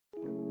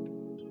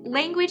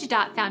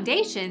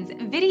Language.Foundation's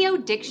Video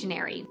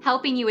Dictionary,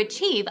 helping you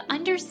achieve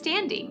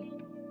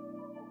understanding.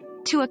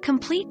 To a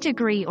complete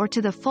degree or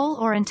to the full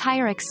or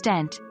entire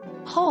extent,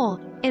 whole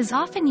is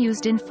often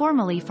used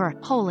informally for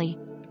wholly.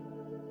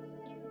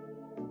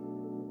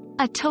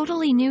 A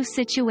totally new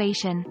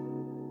situation.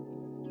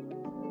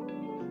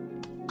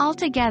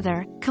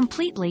 Altogether,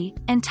 completely,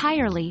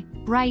 entirely,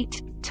 right,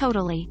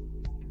 totally.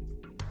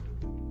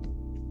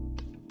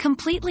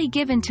 Completely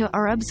given to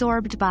or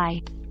absorbed by.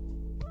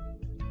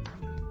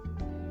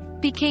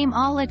 Became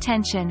all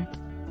attention.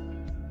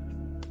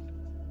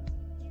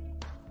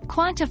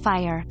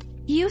 Quantifier.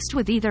 Used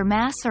with either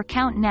mass or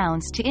count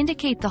nouns to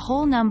indicate the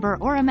whole number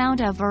or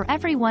amount of or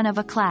every one of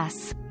a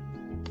class.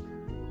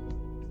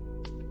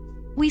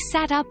 We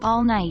sat up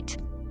all night.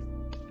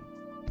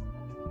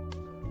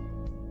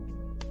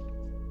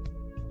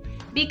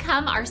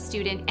 Become our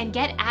student and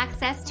get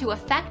access to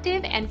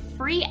effective and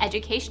free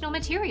educational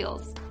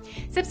materials.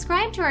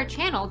 Subscribe to our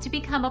channel to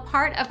become a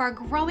part of our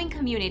growing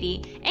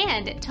community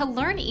and to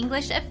learn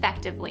English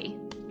effectively.